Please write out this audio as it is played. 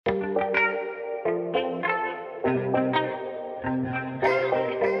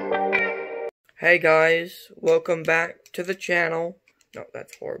Hey guys, welcome back to the channel. No,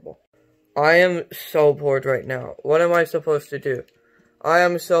 that's horrible. I am so bored right now. What am I supposed to do? I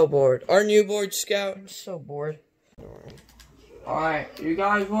am so bored. Aren't you bored, Scout? I'm so bored. Alright, you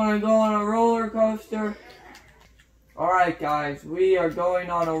guys want to go on a roller coaster? Alright guys, we are going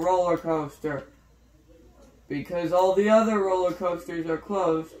on a roller coaster. Because all the other roller coasters are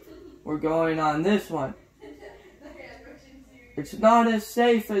closed, we're going on this one. It's not as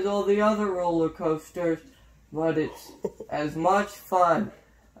safe as all the other roller coasters, but it's as much fun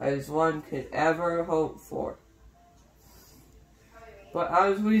as one could ever hope for. But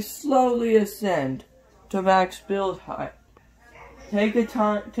as we slowly ascend to max build height, take your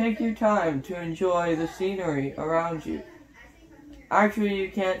time to enjoy the scenery around you. Actually, you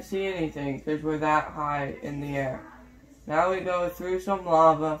can't see anything because we're that high in the air. Now we go through some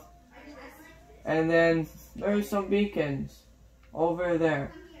lava, and then there's some beacons over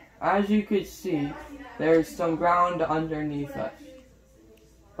there. As you can see, there's some ground underneath us.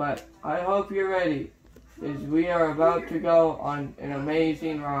 But I hope you're ready, because we are about to go on an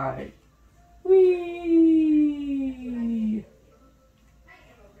amazing ride. Whee!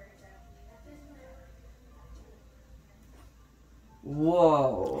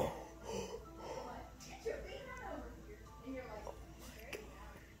 Whoa.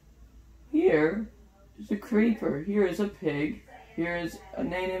 Here is a creeper. Here is a pig. Here is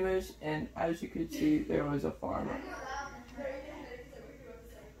an animus, and as you can see, there was a farmer.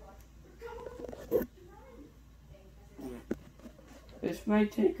 This may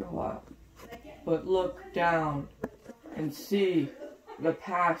take a while, but look down and see the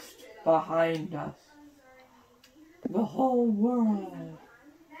past behind us. The whole world.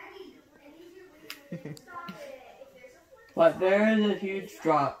 But there is a huge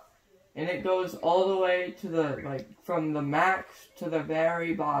drop. And it goes all the way to the, from the max to the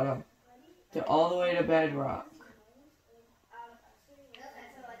very bottom. To all the way to bedrock.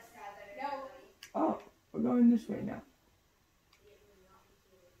 Oh, we're going this way now.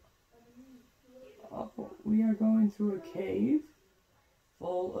 Oh, we are going through a cave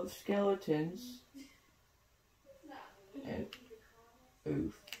full of skeletons. And,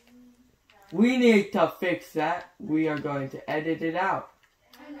 oof. We need to fix that. We are going to edit it out.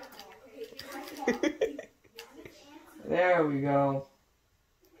 There we go.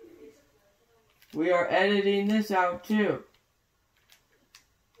 We are editing this out too.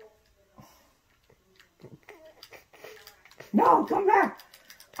 No, come back!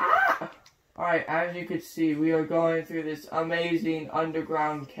 Ah! Alright, as you can see, we are going through this amazing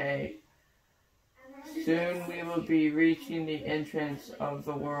underground cave. Soon we will be reaching the entrance of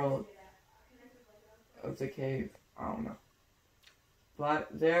the world. Of the cave. I don't know. But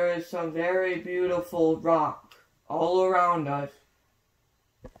there is some very beautiful rock all around us.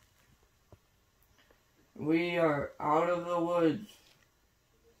 We are out of the woods.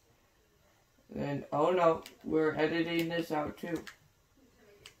 And, oh no, we're editing this out too.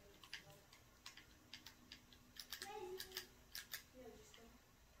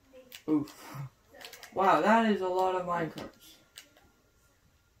 Oof. Wow, that is a lot of minecarts.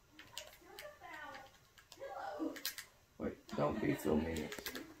 Wait, don't be filming it.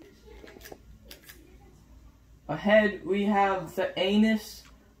 Ahead, we have the anus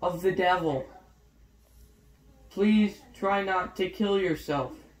of the devil. Please try not to kill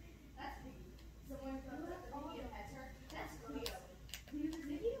yourself.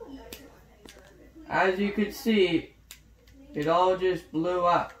 As you can see, it all just blew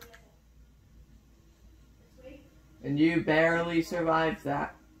up. And you barely survived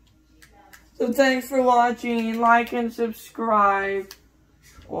that. So thanks for watching, like and subscribe,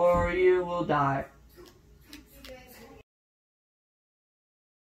 or you will die.